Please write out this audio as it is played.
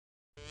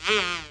Let's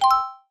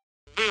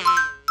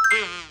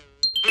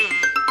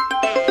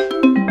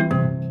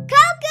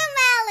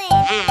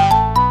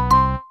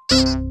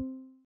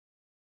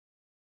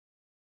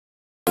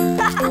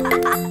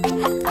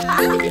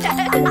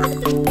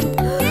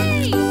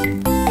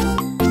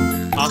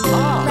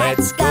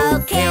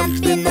go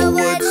camp in the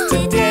woods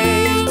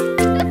today.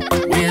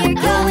 We're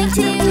going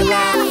to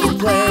laugh and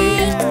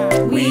play.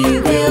 We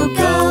will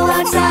go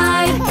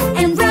outside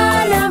and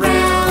run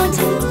around.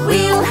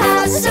 We'll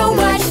have so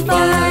much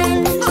fun.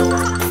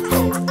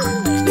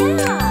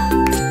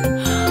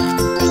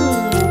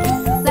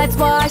 Let's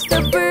watch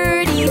the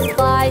birdies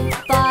fly,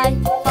 fly,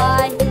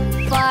 fly,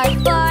 fly,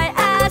 fly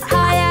as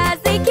high as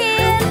they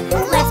can.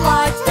 Let's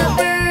watch the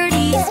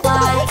birdies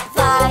fly,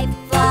 fly,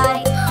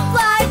 fly,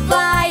 fly,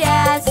 fly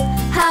as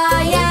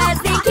high as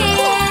they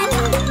can.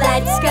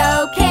 Let's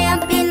go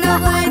camp in the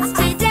woods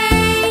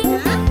today.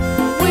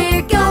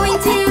 We're going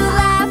to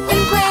laugh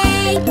and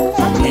play.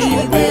 We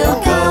will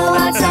go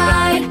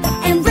outside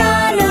and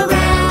run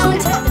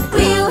around.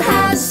 We'll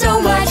have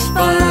so much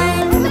fun.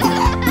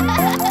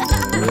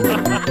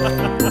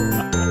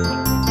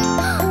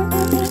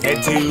 Head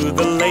to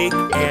the lake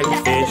and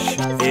fish,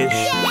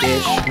 fish,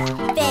 fish.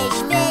 Fish,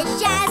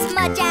 fish as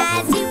much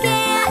as you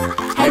can.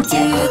 Head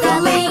to the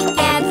lake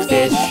and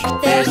fish,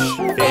 fish,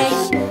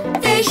 fish,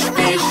 fish,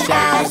 fish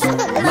as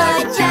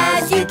much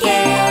as you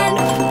can.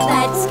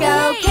 Let's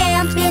go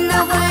camp in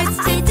the woods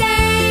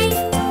today.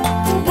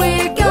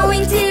 We're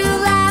going to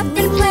laugh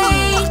and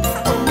play.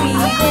 We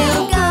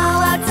will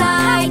go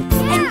outside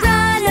and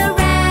run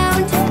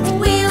around.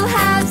 We'll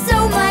have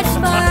so much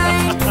fun.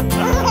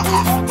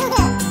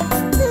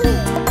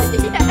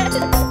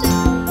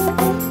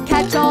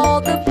 Catch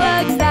all the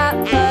bugs that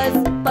buzz,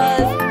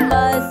 buzz,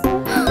 buzz,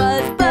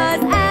 buzz,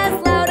 buzz as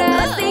loud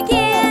as they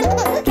can.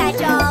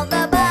 Catch all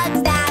the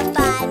bugs that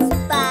buzz,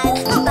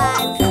 buzz, buzz,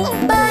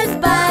 buzz,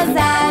 buzz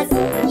as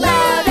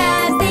loud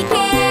as they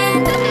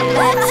can.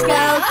 Let's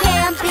go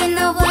camp in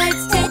the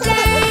woods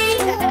today.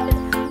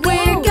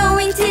 We're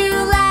going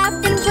to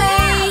laugh and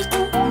play.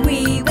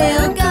 We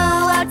will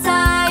go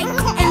outside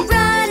and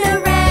run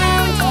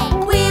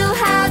around. We'll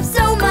have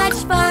so much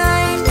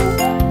fun.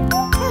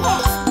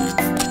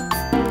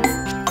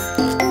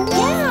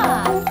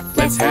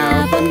 Let's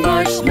have a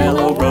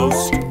marshmallow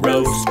roast,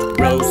 roast,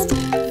 roast.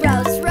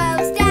 Roast,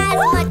 roast as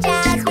much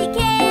as we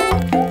can.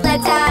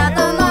 Let's have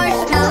a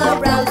marshmallow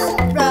roast,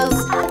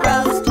 roast,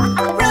 roast,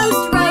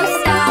 roast,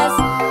 roast as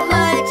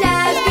much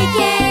as we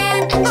can.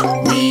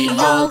 We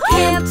all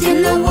camped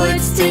in the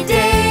woods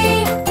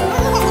today.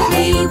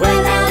 We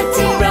went out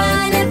to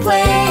run and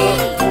play.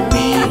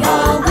 We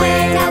all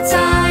went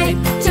outside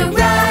to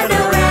run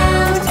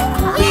around.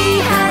 We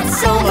had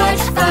so much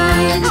fun.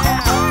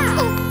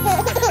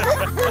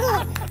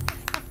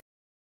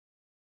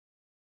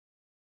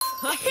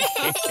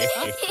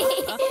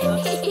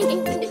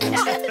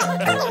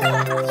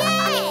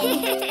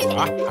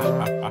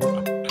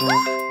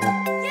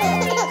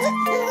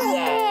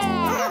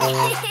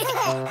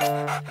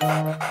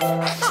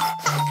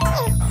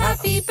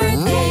 Happy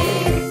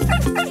birthday,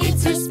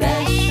 it's your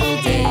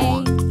special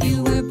day.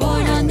 You were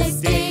born on this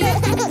day,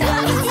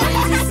 now it's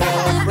time to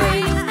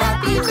celebrate.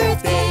 Happy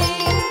birthday,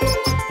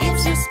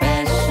 it's your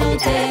special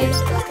day,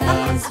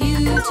 'cause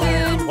you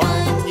turned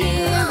 1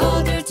 year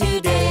older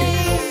today.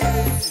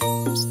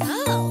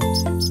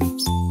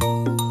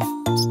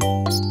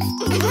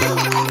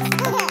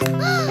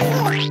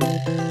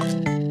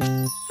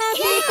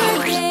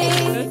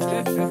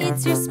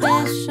 It's your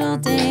special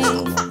day.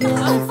 Your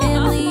whole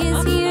family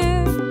is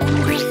here,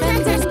 and your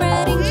friends are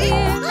spreading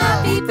cheer.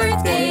 Happy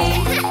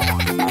birthday!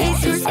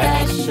 It's your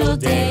special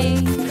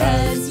day,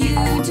 'cause you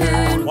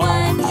turned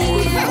 1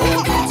 year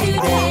older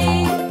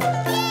today.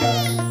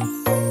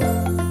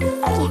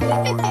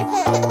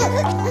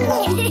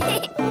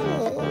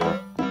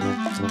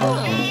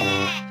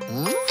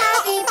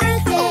 Happy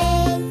birthday!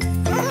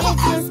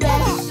 It's your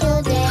special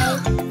day.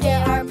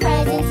 There are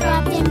presents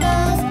wrapped in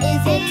bows.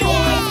 Is it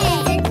toys?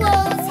 Is it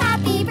clothes?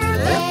 Happy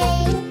birthday!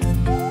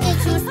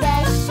 It's your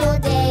special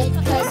day,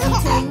 'cause you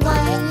turned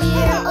 1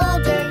 year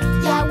older.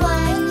 Yeah,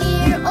 1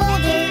 year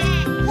older.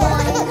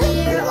 1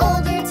 year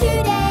older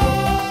today.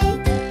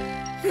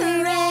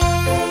 Hooray!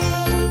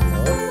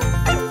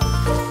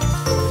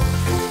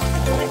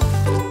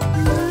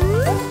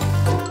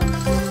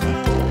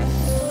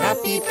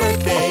 Happy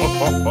birthday!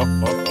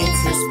 It's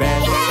your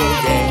special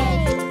day.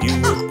 You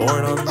were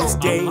born on this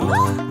day.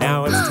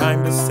 Now it's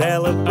time to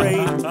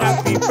celebrate.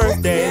 Happy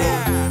birthday!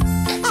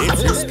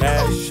 It's your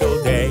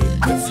special day,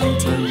 'cause you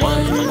turned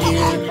 1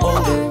 year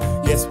older.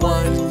 Yes,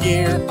 1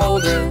 year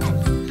older.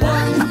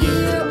 1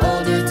 year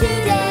older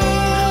today.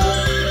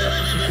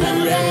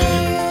 Hooray!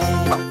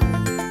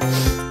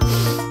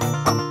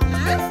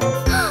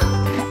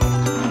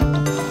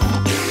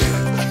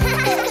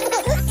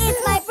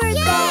 It's my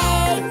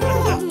birthday.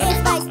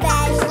 It's my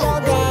special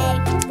day.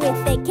 With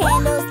the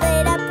candles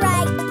lit up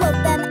bright, put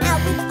them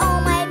out with all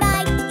my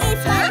might.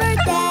 It's my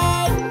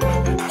birthday.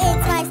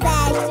 It's my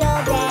special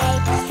day,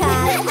 'cause I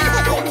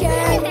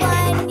turned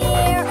 1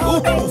 year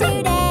older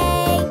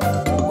today.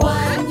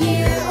 1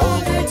 year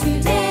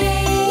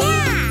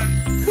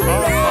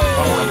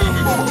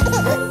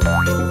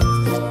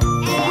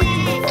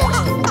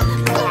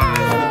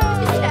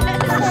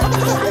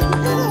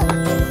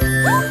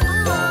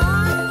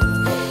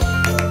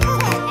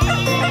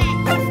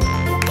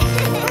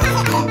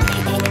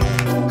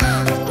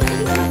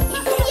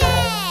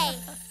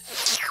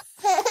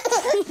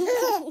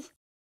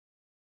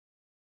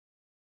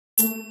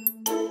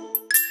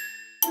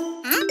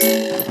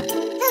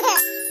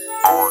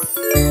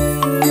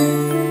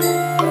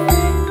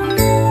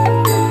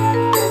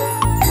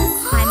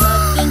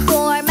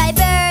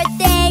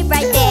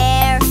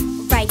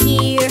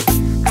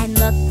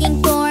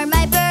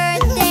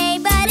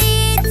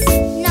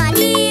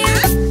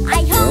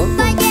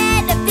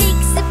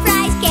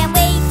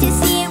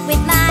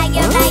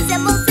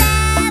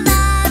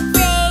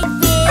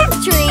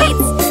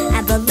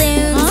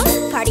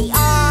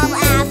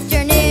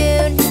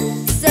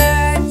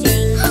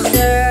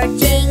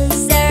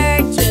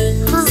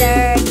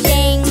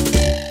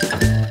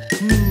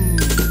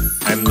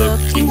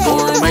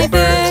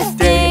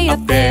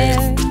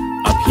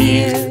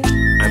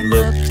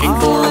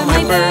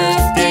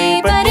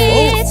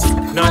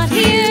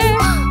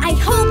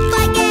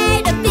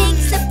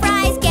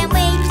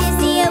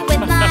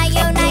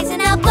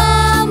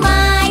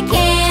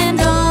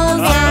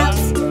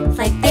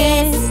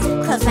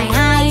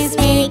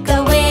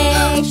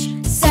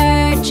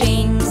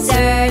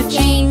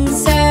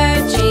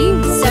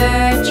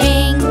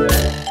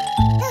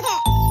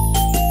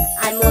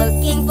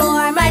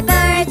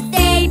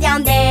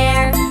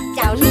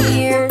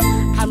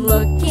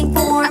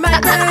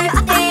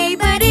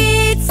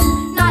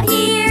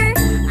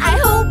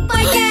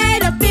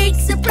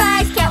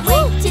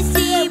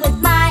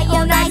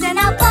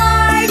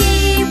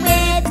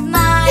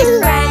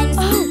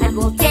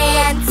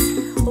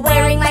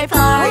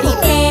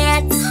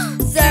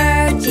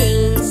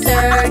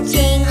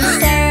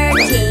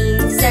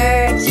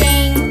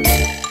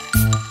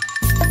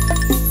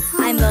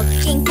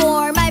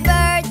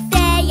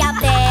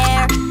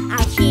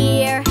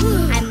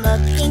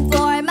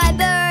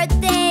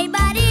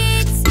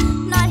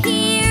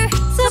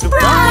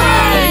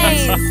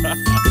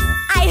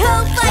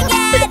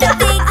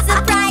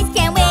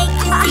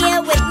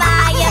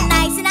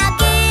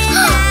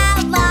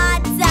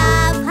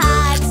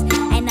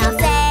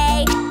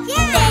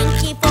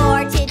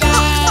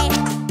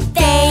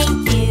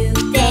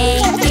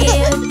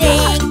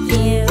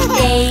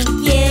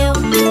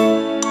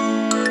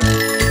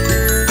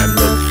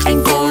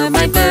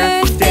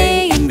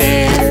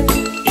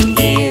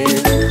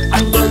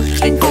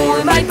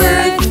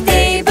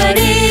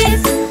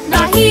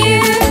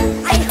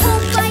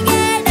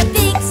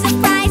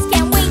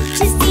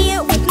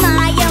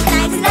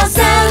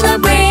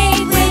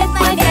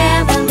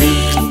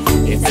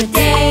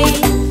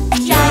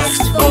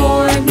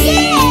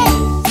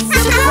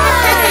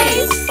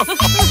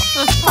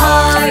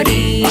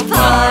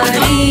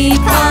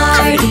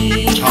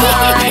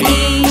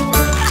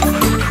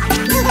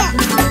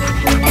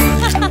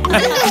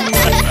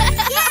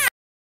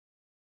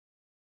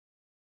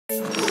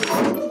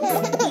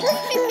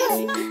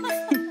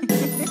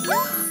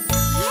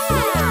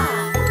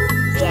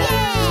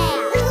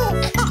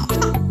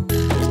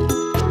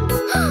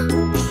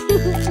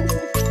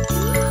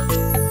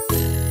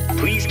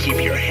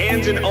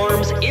hands and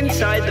arms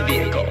inside the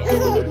vehicle.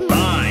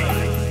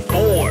 5,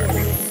 4,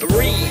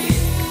 3,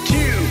 2,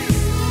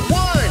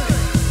 1,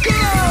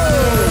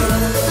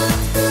 go!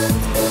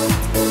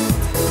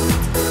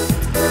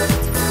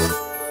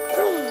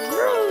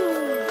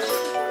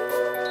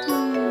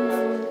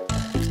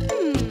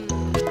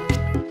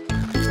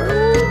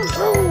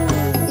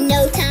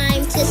 No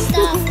time to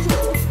stop.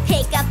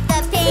 Pick up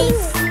the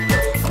pace.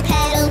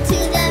 Pedal to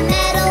the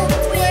metal.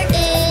 We're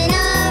in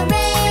a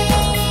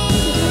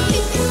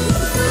race.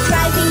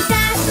 Driving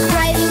fast,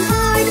 driving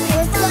hard.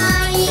 We're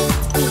flying.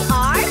 We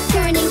are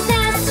turning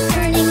fast,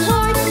 turning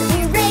hard.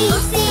 We're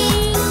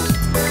racing.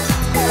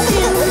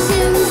 Zoom,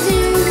 zoom,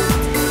 zoom.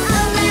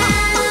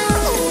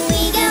 Around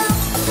we go.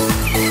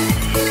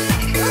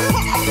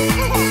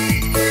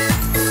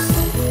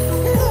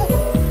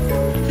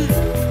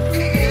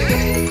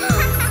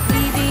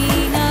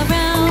 Weaving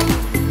around,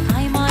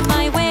 I'm on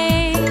my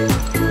way.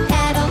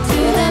 Pedal to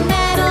the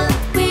metal,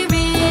 we're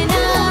in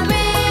a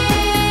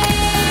race.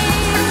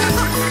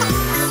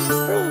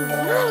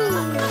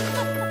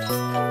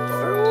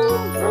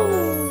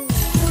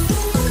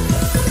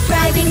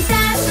 Driving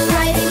fast,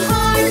 driving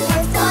hard,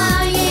 we're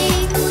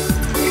flying.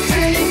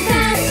 Turning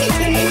fast,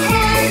 turning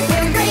hard,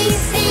 we're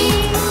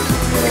racing.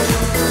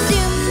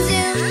 Zoom,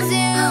 zoom,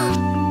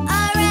 zoom,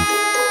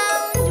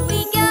 around we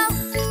go.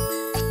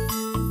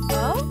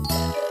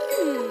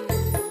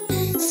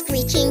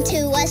 Screeching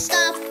to a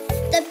stop,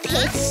 the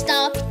pit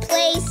stop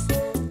place.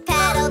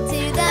 Pedal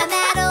to the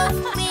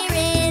metal, we're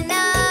in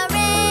a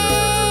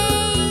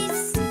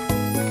race.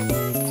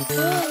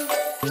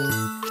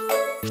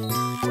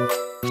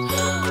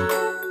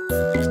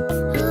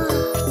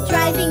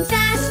 Driving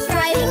fast,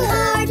 driving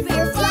hard,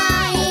 we're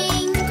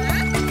flying.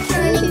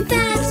 Turning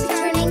fast,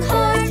 turning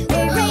hard,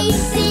 we're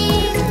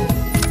racing.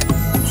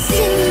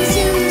 Zoom,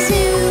 zoom,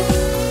 zoom,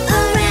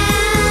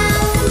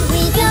 around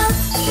we go.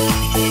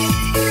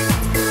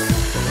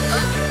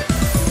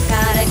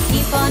 Gotta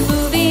keep on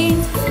moving,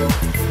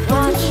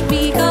 watch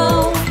me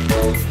go.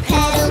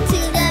 Pedal to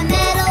the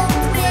metal,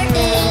 we're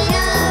in a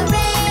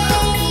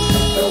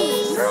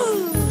race.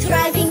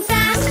 Driving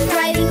fast,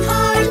 driving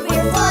hard,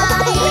 we're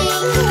flying.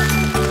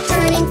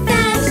 Turning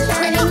fast,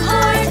 turning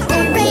hard,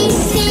 we're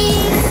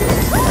racing.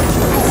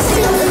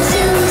 Zoom,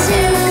 zoom,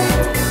 zoom,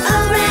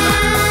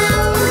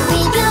 around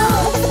we go.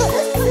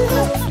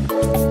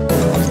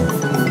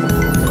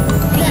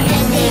 The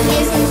ending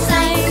is in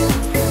sight,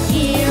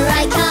 here I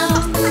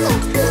come.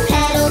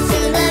 Pedal to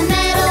the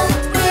metal,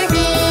 we're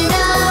in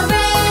a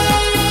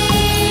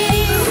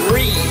race.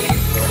 3,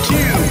 2,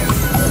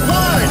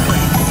 1.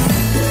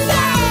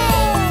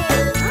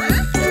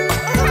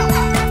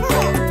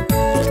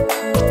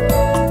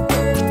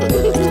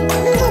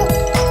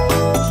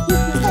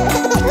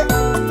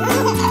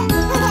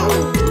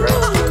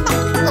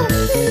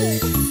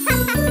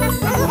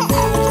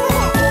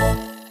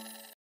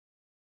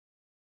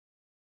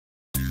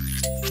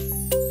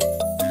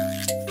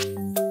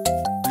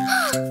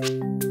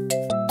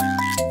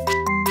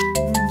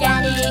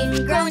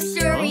 Getting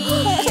groceries,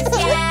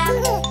 yeah,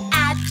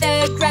 at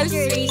the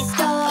grocery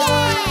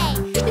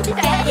store.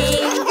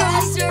 Getting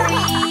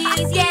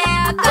groceries,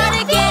 yeah,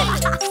 gotta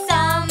get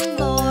some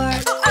more.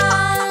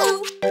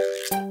 Oh,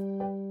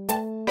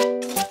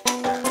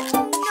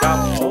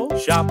 Shop,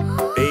 shop,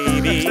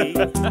 baby.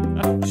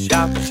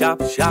 Shop,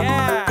 shop, shop,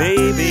 Yeah.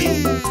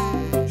 baby.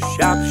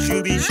 Shop,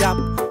 shooby, shop,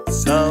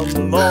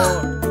 some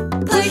more.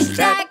 push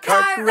that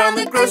cart around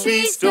the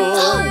grocery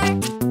store.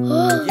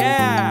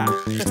 Yeah!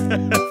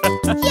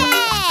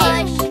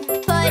 Push,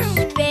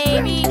 push,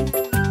 baby.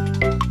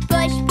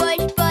 Push,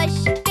 push,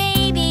 push,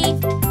 baby.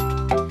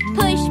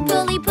 Push,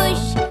 pulley,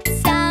 push,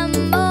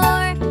 some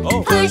more.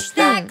 Oh, Push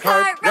that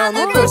cart round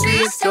the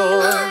grocery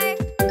store.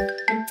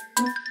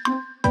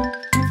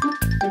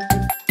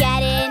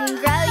 Getting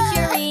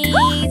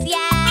groceries,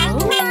 yeah,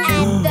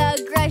 at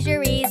the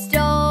grocery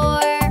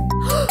store.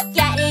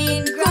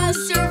 Getting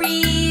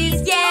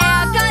groceries,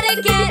 yeah,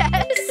 gotta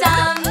get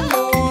some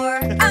more.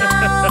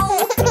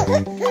 Oh,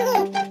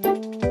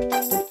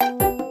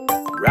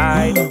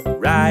 Ride,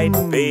 ride,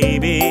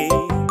 baby.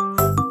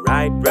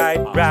 Ride,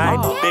 ride,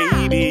 ride,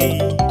 baby.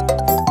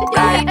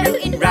 ride, you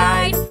can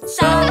ride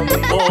some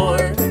more.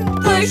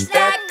 Push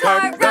that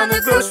cart round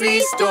the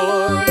grocery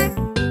store.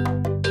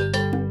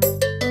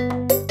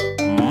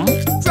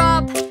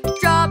 Drop,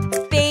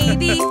 drop,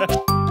 baby.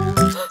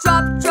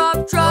 Drop,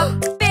 drop,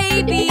 drop,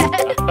 baby.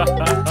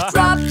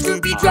 Drop,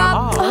 doobie,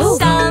 drop,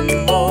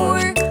 some more.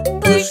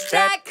 Push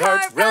that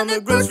cart round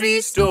the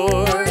grocery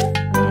store.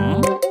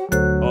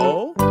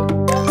 Oh,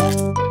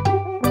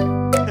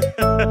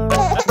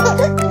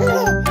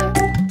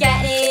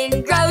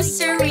 Getting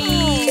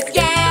groceries,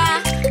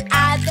 yeah,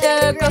 at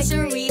the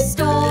grocery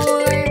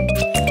store.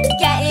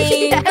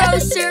 Getting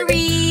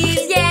groceries,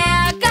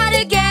 yeah,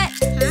 gotta get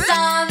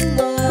some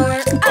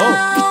more.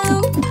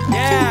 Oh,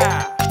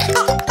 Yeah!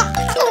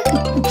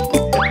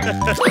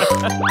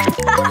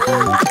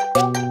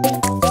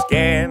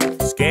 scan,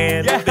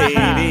 scan, Yeah.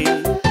 baby.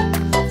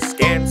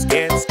 Scan,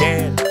 scan,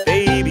 scan,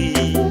 baby.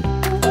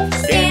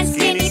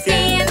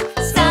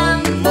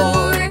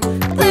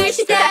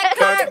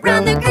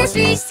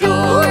 grocery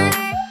store.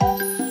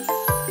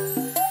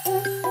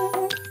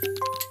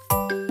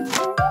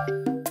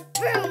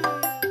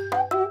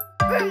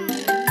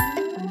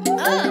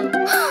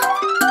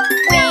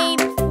 Wave,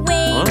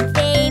 wave,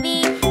 baby.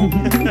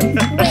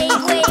 Wave,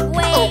 wave,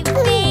 wave,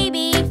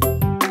 baby.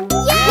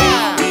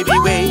 Baby,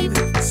 wave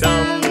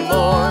some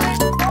more.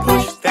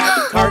 Push that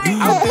cart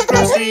out the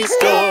grocery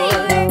store.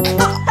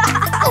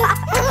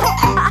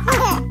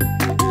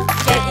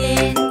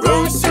 Getting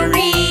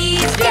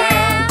Groceries,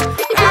 yeah,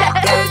 at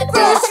the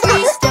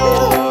grocery store.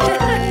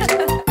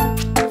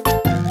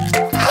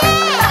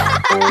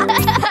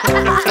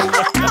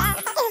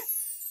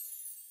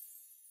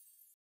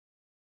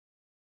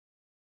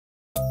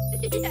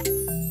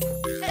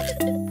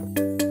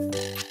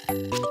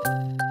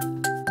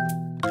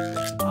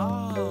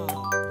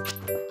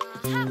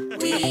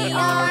 We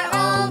are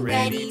all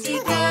ready to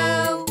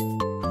go.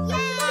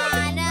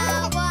 On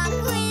a walk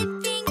with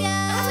Bingo.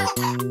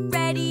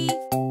 Ready,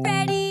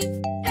 ready,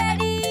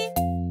 ready.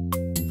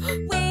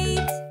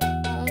 Wait,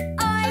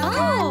 I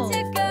want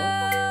to go.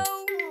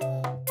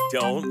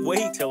 Don't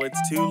wait till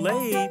it's too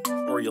late,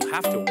 or you'll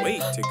have to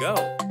wait to go.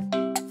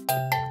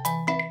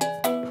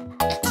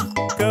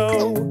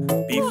 Go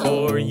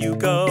before you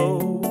go.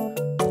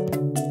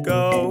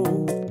 Go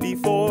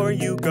before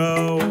you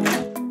go.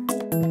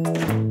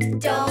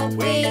 Don't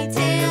wait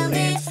till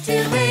it's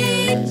too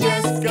late.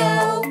 Just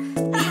go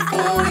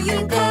before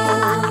you go.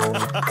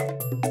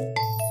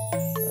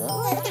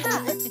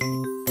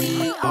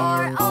 We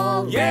are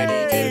all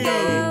ready to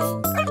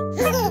go.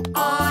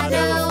 On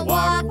a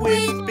walk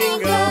with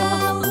Bingo.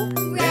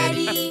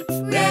 Ready,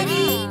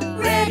 ready,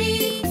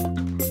 ready.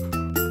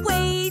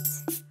 Wait,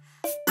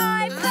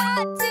 I've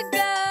got to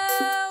go.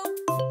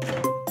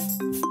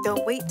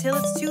 Don't wait till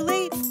it's too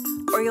late,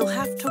 or you'll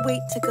have to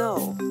wait to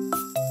go.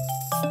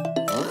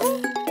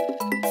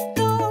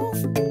 Go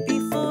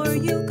before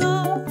you go.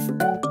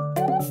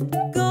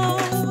 Go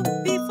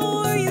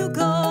before you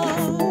go.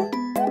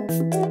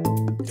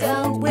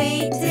 Don't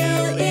wait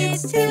till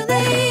it's too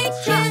late.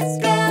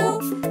 Just go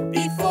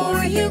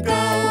before you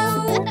go.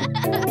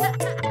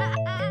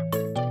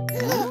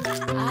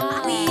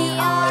 We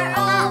are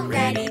all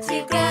ready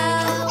to go.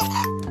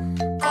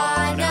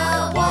 On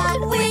a walk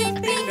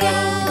with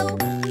Bingo.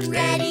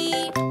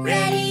 Ready,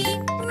 ready,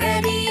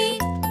 ready.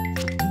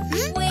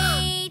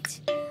 Wait,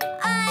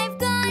 I've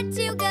got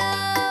to go.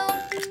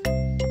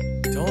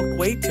 Don't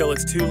wait till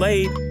it's too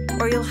late.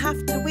 Or you'll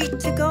have to wait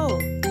to go.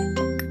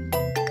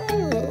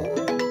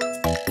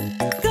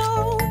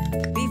 Go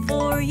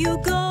before you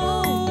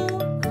go.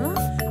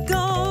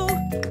 Go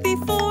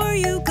before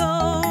you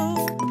go.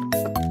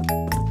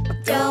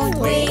 Don't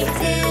wait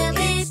till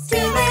it's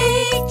too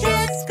late.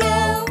 Just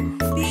go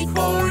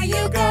before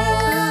you go.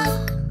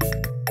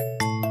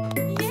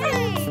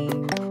 Yay!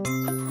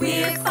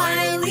 We're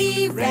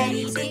finally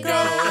ready to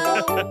go.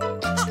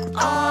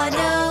 On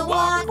a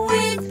walk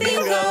with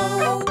Bingo.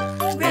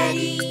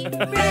 Ready,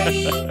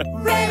 ready,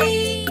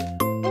 ready.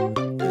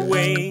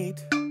 Wait,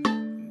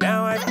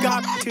 now I've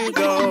got to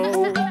go.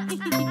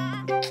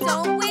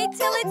 Don't wait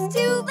till it's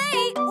too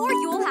late, or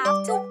you'll have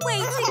to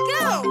wait to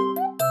go.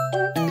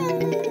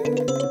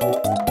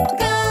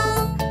 Go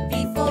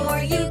before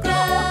you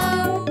go.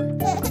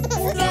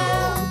 Go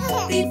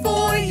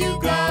before you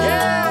go.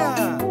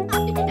 Yeah!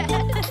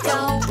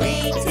 Don't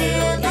wait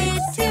till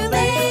it's too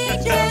late.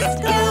 Just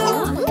go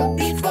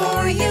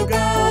before you go.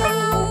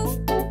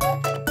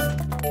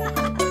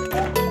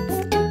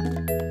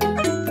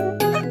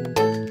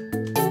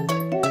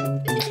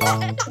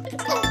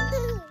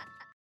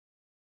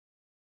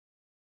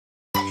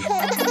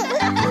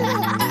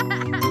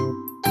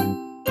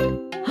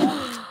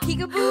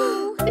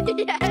 Peekaboo.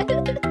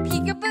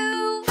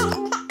 Peekaboo.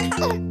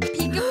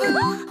 Peekaboo.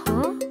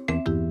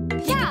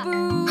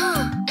 Peekaboo.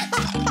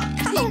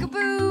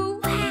 Peekaboo.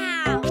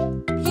 Wow.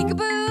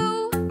 Peekaboo.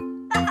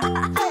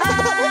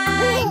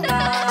 I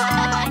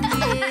got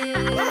you.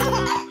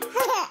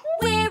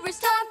 Where is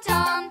Tom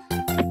Tom?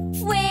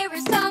 Where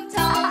is Tom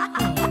Tom?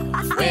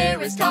 Where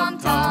is Tom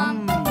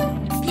Tom?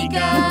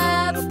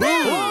 Peekaboo.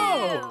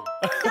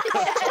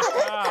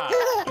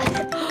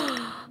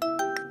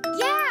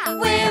 Yeah.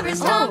 Where is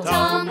Tom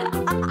Tom?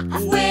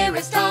 Where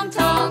is Tom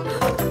Tom?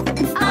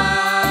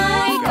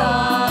 I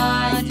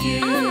got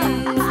you.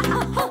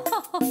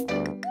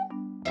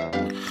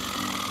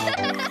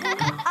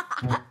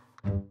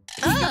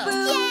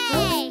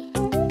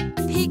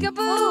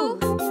 Peekaboo.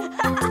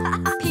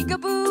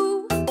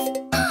 Peekaboo.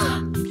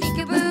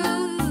 Peekaboo.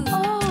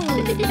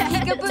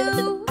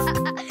 Peekaboo.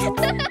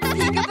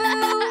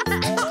 Peekaboo.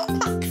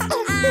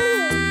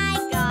 I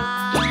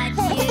got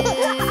you.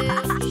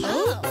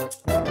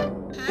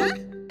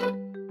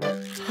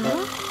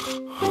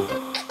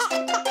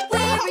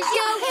 Where is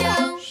Yo-Yo?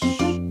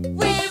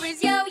 Where is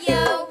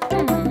Yo-Yo?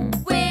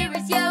 Where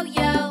is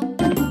Yo-Yo?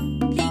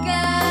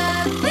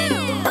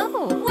 Peekaboo.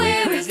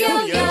 Where is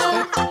Yo-Yo?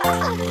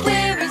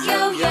 Where is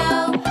Yo-Yo?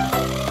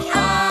 I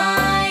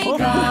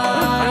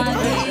got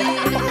you.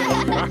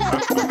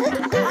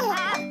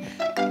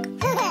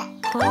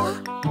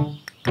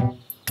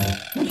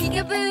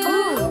 Peekaboo.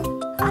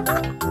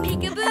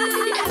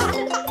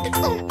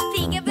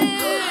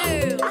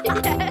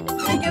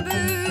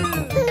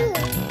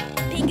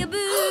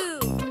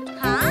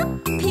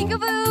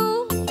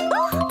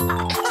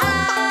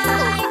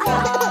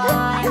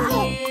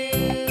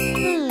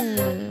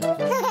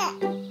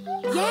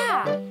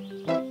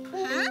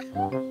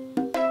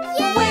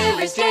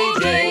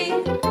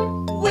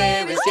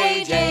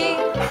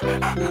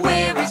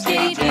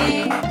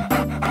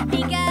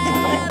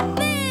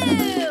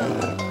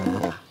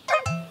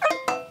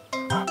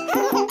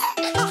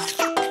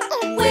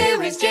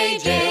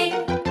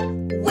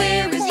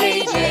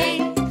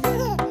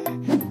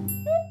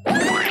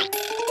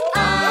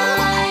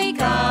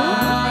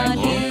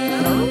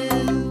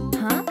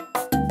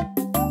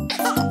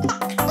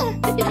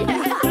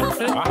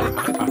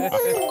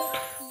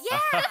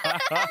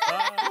 Down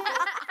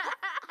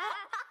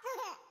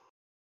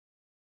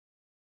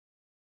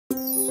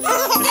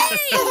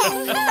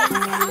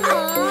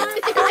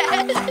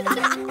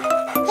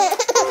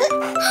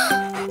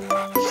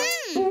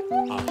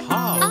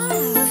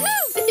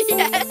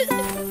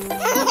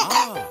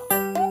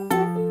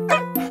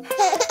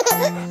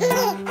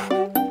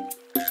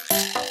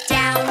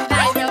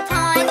by the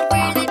pond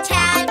where the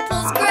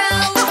tadpoles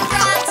grow,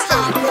 frogs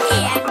hop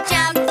and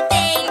jump,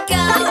 they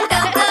go,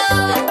 go, go.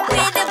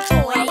 With a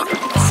boy,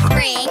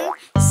 spring,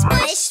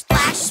 splish,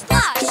 splash,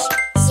 splosh.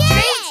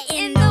 Straight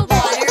in the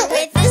water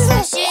with a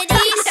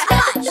swishity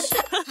splash.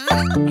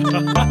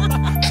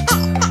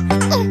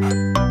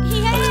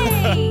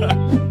 Yay!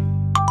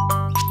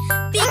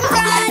 Big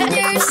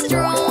brother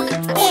strong,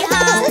 he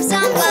hops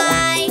on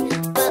by,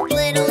 but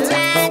little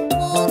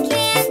tadpole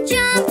can't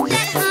jump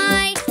that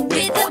high.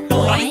 With a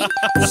boing,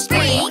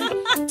 spring,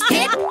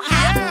 hip,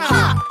 hap,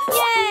 hop.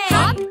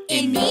 Hop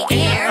in the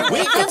air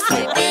with a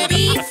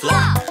flippity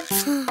flop.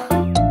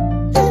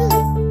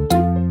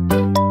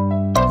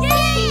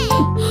 Yay!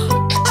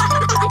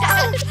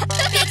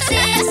 Big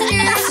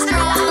sister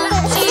strong,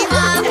 she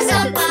hops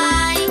on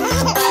by,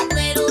 but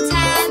little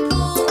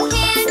tadpole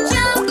can't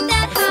jump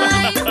that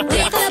high.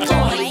 With a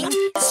boing,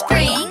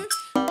 spring,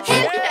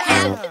 hip,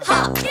 hap,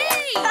 hop.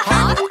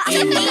 Hop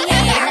in the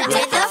air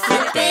with a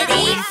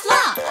flippity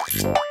flop.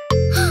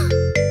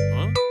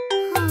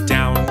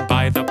 Down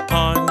by the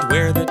pond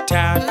where the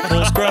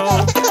tadpoles grow,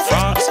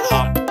 frogs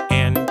hop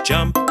and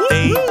jump,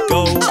 they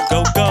go,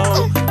 go,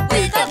 go.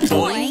 With a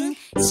boing,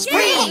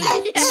 spring,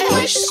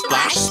 splish,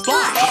 splash,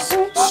 splash.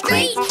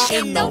 Straight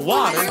in the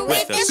water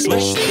with a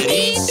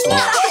swishity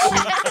splash.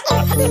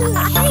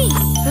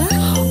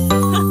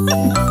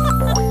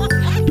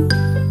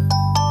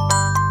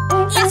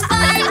 It's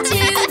fun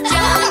to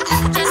jump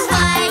just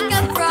like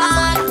a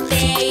frog.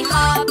 They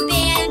hop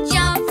and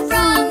jump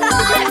from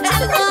log to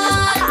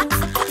log.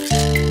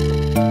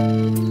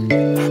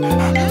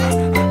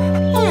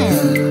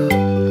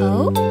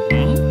 Oh?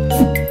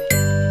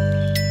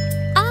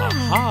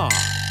 Aha!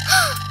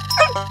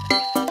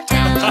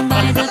 Down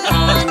by the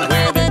pond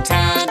where the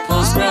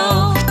tadpoles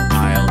grow,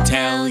 I'll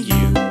tell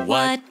you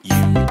what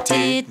you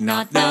did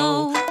not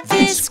know.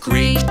 This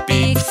great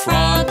big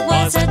frog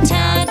was a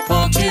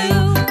tadpole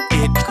too.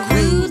 It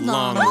grew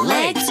long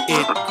legs,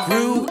 it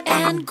grew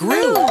and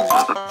grew.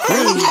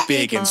 Grew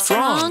big and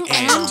strong,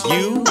 and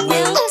you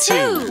will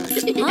too.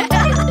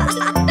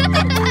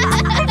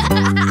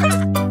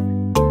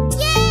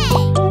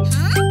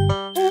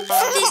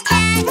 This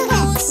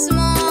tadpole's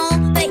small,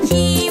 but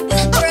he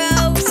will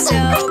grow so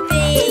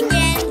big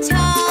and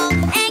tall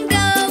and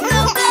go, go,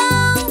 go.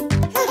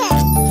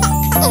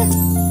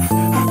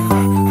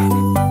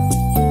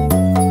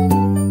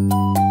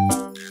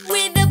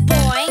 With a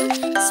boing,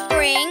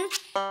 spring,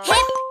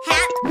 hip,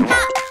 hap,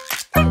 hop.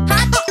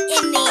 Hop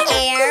in the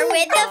air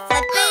with a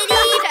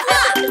flippity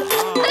flop.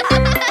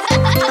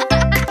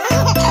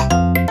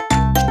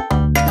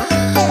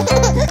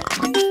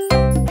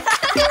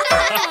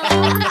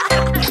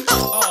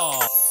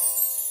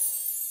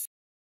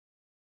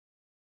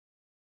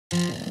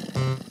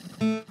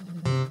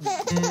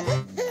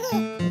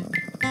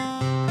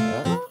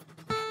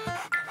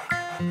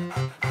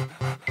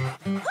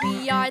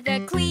 We are the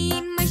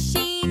clean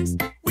machines.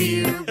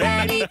 We're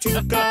ready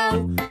to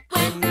go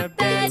when the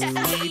beds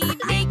need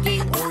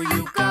making or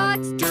you got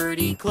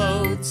dirty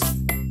clothes.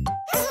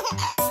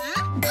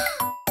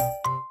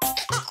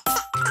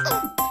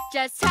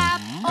 Just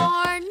tap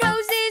our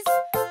noses,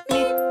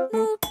 beep,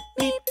 boop,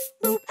 beep,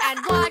 boop, and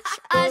watch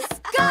us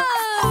go.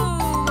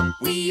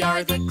 We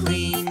are the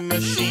clean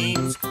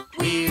machines.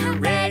 We're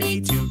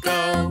ready to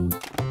go.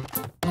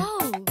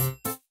 Oh,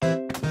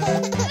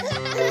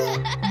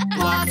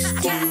 Blocks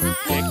to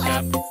pick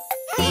up.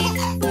 Beep,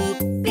 boop,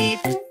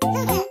 beep.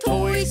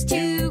 Toys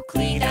to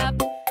clean up.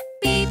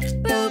 Beep,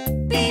 boop,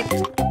 beep.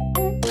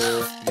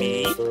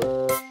 Me.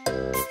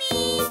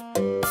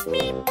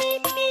 Meep,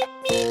 meep, meep,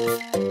 meep.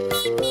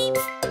 Meep, meep,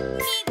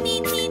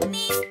 meep, meep,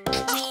 meep.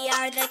 We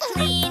are the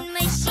clean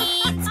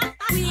machines.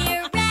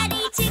 We're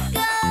ready to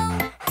go.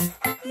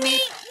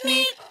 Meep,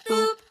 meep,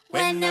 boop.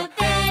 When the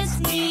beds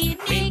need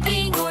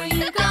making or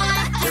you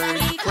got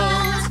dirty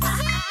clothes.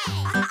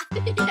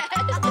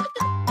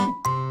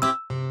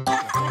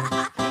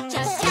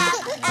 Just tap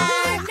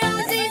our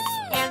noses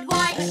and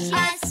watch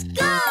us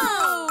go.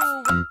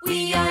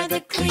 We are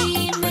the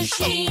clean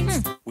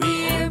machines.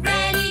 We're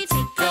ready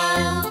to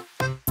go.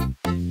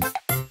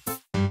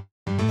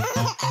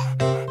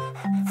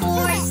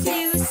 Floors to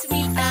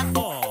sweep up.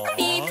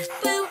 Beep,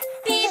 boop,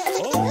 beep.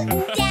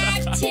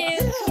 Dad to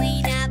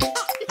clean up.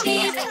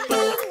 Beep,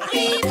 boop,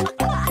 beep.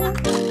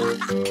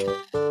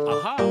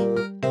 Aha!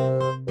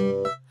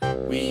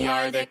 We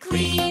are the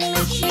clean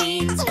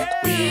machines.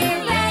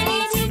 We're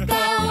ready to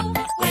go.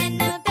 When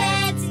the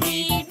beds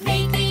need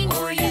making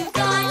or you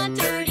got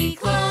dirty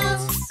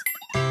clothes.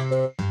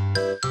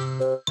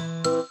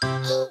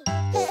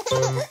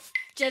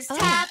 just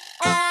tap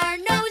our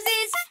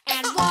noses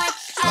and watch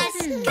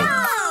us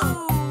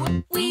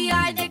go. We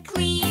are the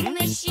clean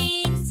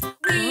machines.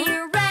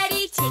 We're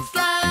ready to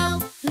go.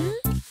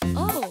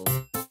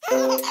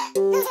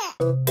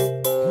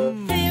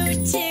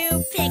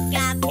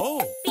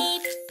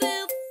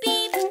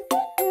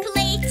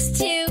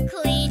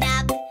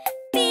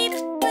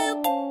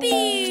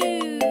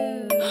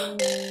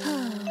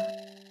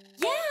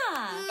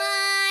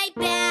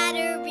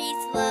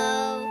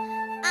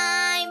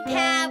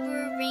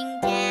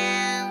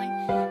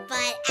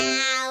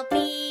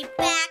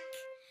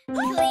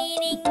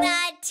 Cleaning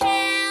the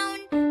town,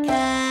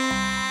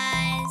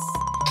 'cause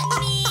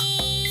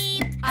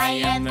me, I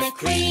am the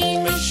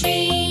clean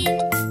machine.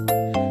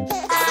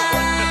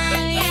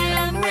 I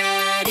am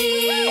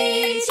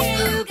ready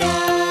to go.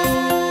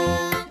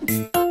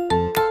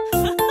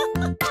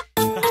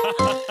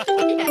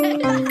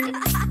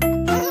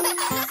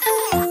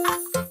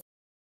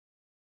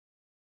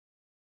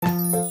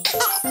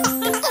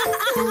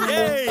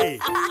 Yay!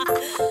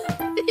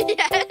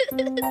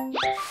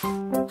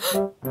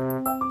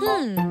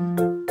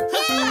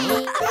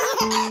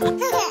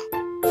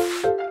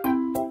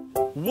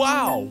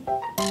 Wow!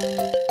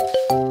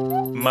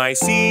 My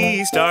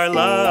sea star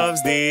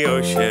loves the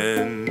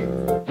ocean.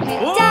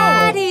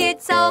 Daddy,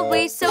 it's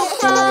always so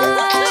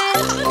fun.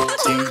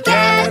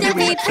 Together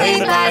we play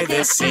by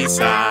the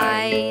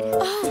seaside.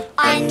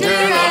 Under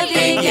a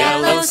big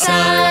yellow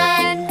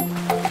sun.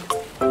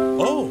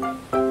 Oh!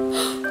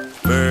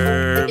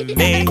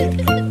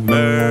 Mermaid,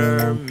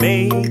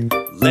 mermaid,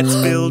 let's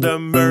build a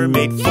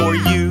mermaid for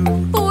you.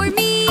 For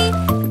me,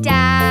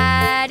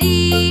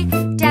 Daddy,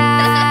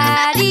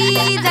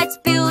 Daddy, let's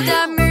build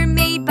a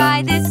mermaid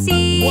by the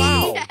sea.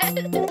 Wow!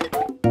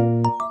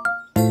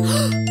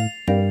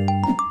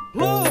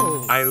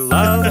 I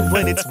love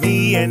when it's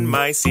me and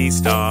my sea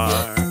star.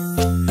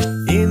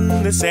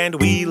 In the sand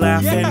we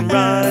laugh and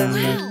run.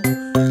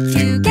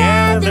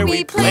 Together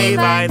we play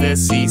by the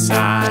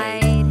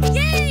seaside.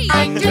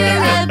 Under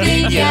a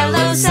big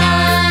yellow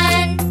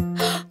sun.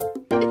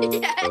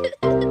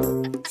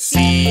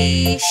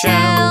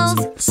 Seashells,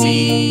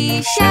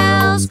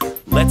 seashells,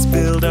 let's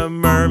build a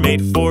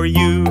mermaid for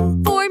you.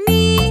 For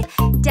me,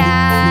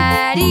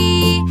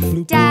 Daddy,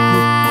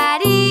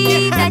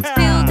 Daddy, let's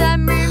build a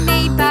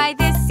mermaid by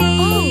the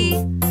sea.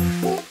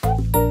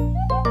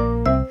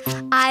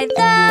 I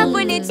love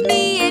when it's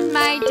me and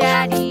my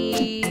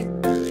daddy.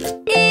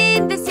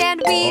 In the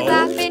sand we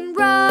laugh and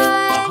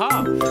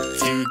run.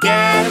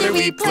 Together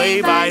we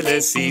play by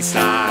the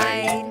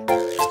seaside.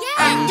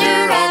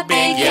 Under a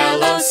big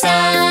yellow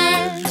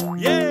sun.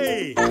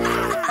 Yay!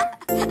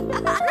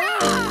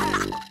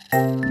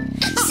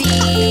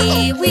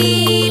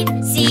 Seaweed,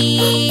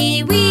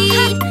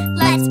 seaweed,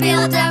 let's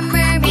build a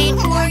mermaid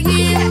for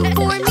you.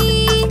 For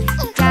me,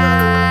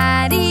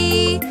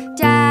 Daddy,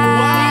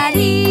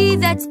 Daddy,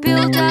 let's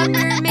build a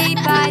mermaid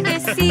by the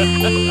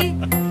sea.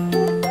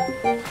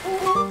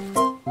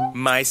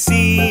 My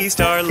sea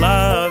star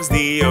loves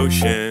the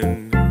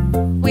ocean.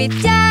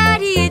 With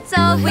Daddy, it's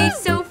always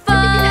so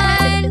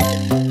fun.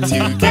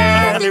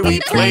 Together we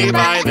play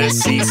by the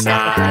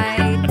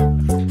seaside.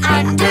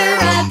 Under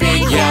a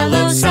big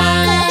yellow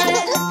sun.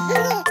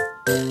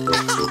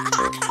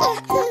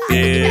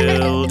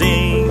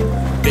 Building,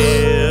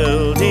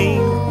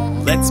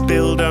 building, let's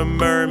build a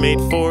mermaid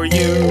for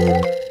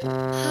you.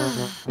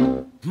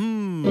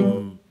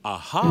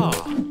 Aha!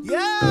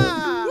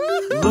 Yeah!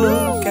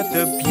 Look at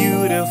the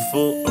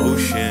beautiful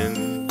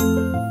ocean.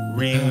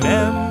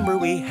 Remember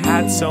we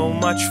had so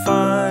much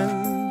fun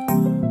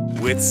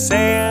with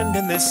sand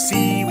and the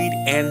seaweed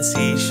and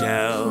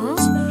seashells.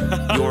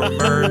 Your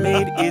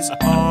mermaid is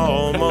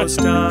almost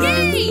done.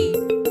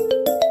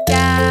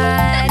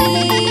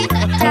 Daddy,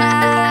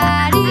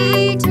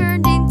 Daddy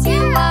turned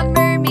into a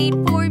mermaid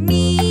for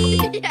me.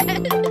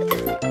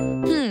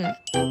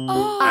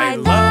 I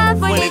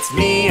love when it's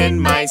me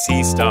and my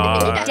sea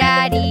star.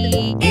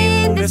 Daddy,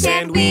 In the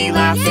sand we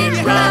laugh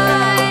and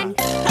run.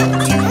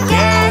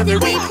 Together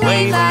we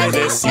play by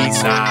the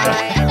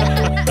seaside.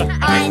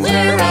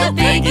 Under a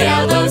big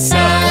yellow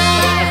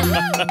sun.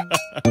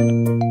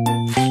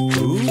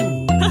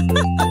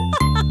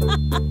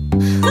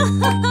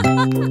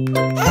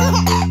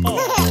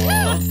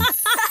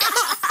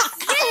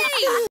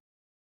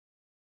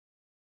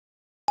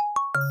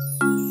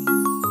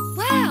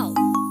 wow.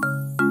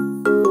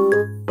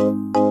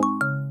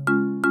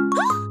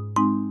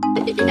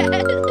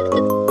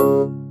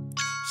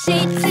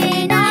 Shapes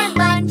in our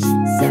lunch,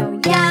 so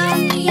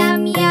yummy,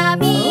 yummy,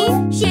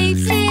 yummy.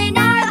 Shapes in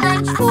our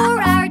lunch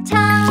for our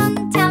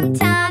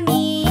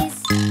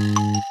tummies.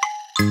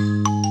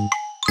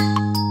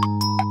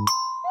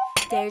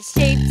 There's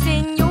shapes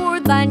in your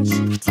lunch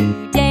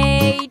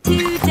today,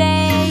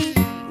 today.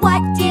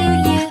 What do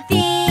you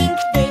think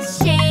this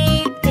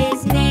shape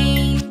is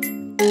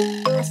named?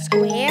 A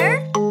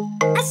square?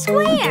 A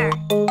square!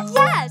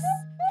 Yes!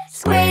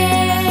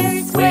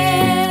 Squares,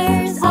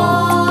 squares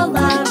all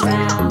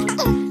around.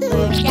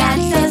 Look at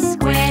the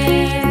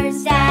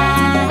squares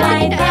that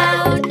I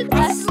found.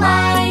 A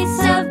slice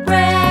of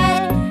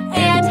bread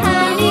and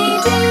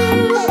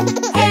honeydew,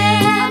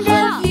 and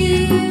a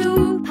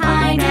few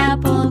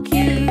pineapple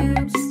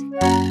cubes.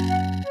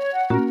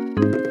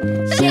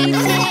 Shapes in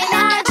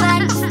our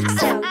lunch,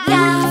 so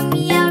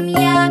yummy, yummy,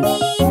 yummy.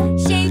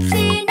 Shapes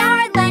in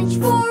our lunch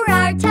for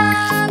our tummies.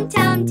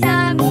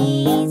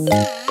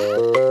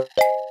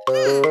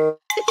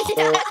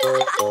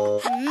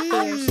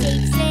 There's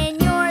shapes in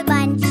your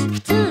lunch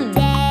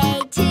today,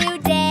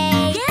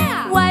 today.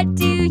 Yeah! What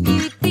do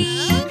you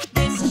think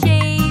this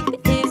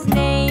shape is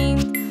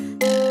named?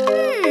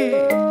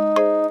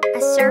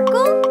 A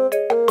circle?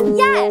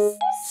 Yes!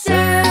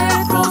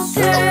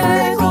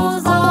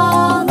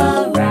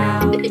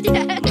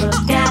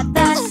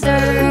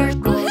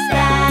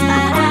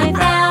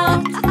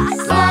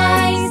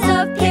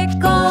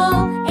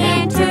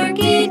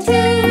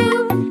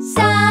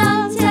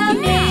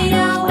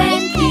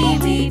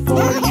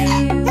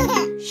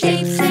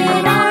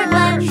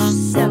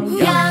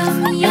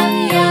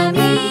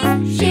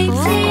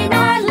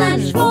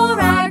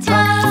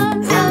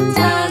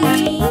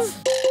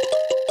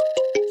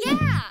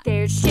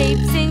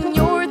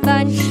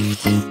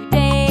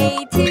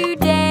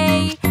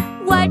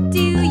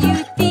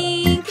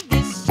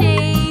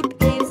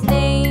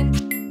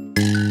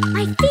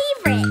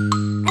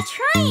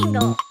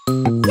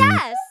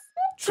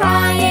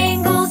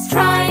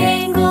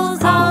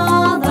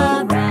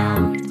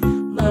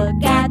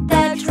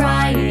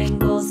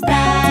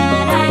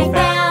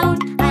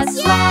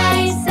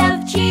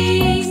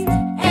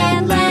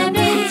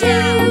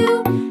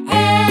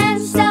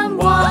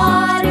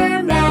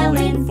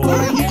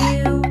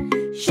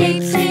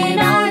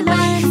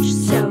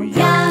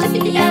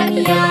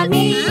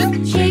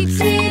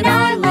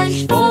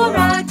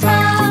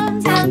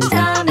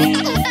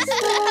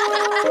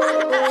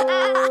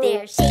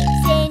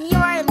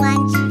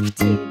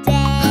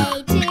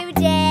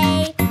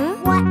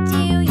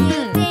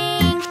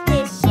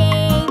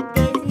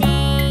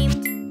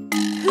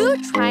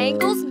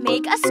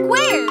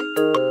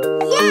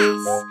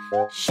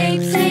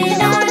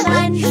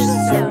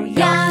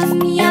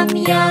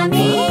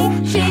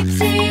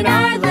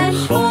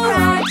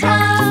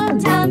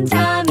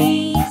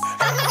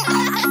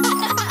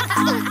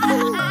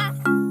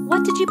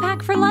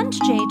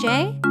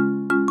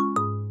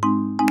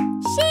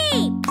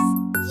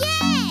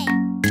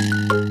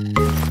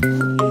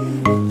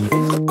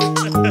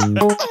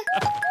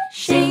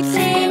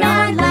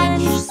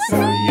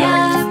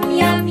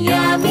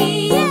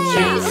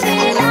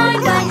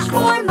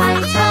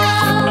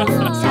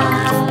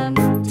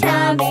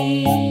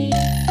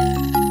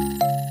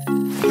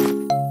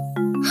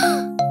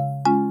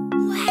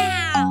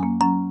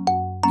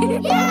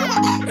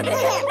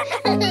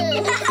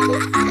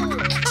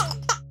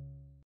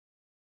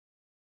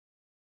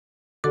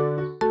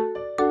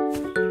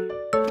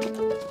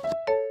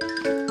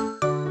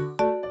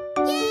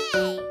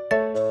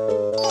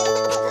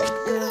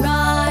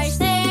 Garage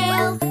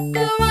sale,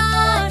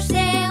 garage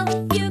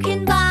sale. You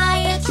can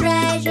buy a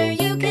treasure,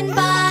 you can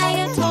buy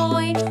a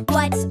toy.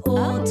 What's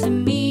old to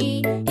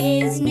me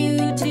is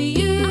new to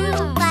you.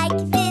 Like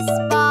this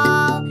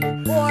ball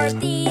or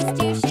these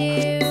two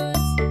shoes.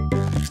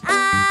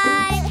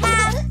 I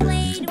have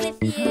played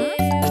with you.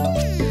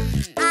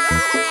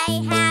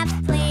 I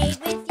have played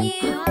with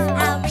you.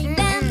 I'll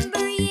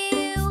remember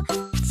you.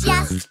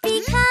 Just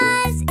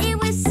because it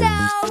was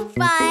so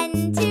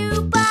fun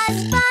to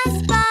buzz,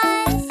 buzz,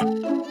 buzz.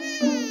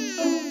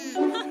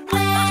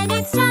 When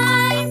it's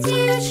time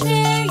to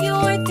share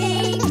your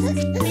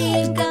things,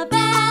 think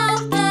about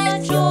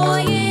the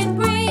joy it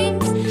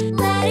brings.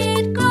 Let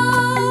it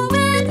go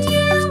and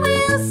you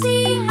will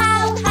see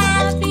how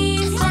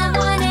happy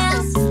someone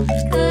else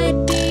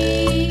could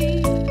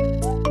be.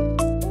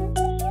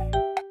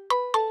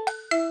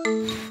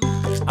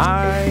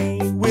 I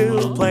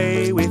will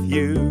play with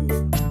you.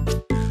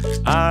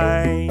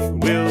 I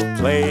will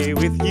play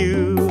with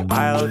you.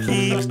 I'll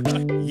keep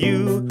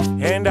you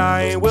and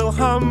I will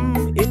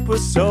hum. It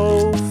was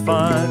so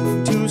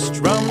fun to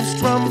strum,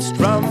 strum,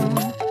 strum.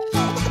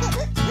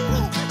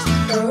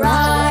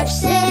 Garage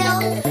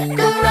sale,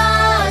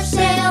 garage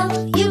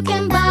sale. You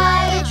can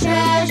buy a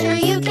treasure,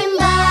 you can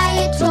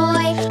buy a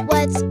toy.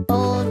 What's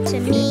old to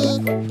me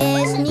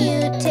is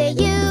new to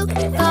you.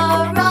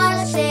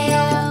 Garage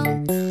sale,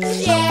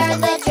 share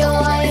the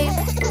joy.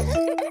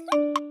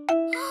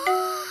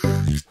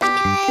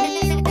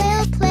 I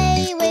will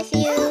play with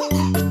you.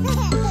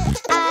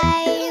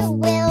 I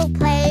will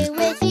play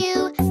with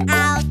you.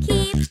 I'll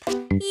keep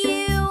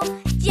you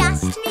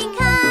just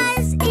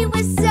because it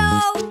was so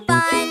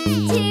fun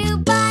to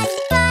buzz,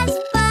 buzz,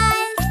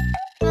 buzz.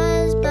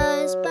 Buzz,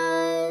 buzz,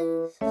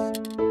 buzz.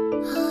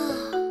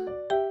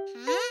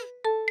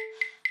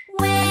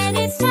 When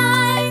it's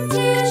time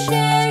to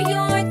share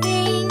your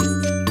things,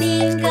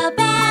 think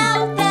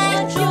about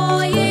that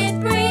joy it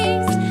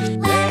brings.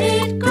 Let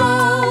it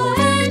go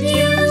and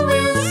you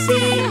will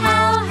see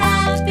how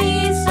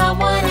happy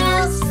someone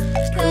else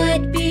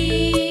could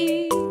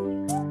be.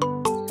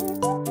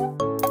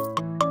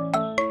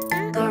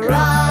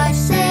 Garage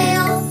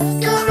sale,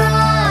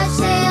 garage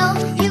sale.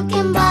 You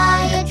can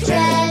buy a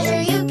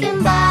treasure, you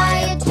can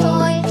buy a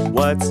toy.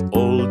 What's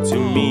old to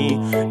me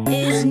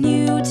Is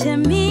new to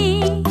me.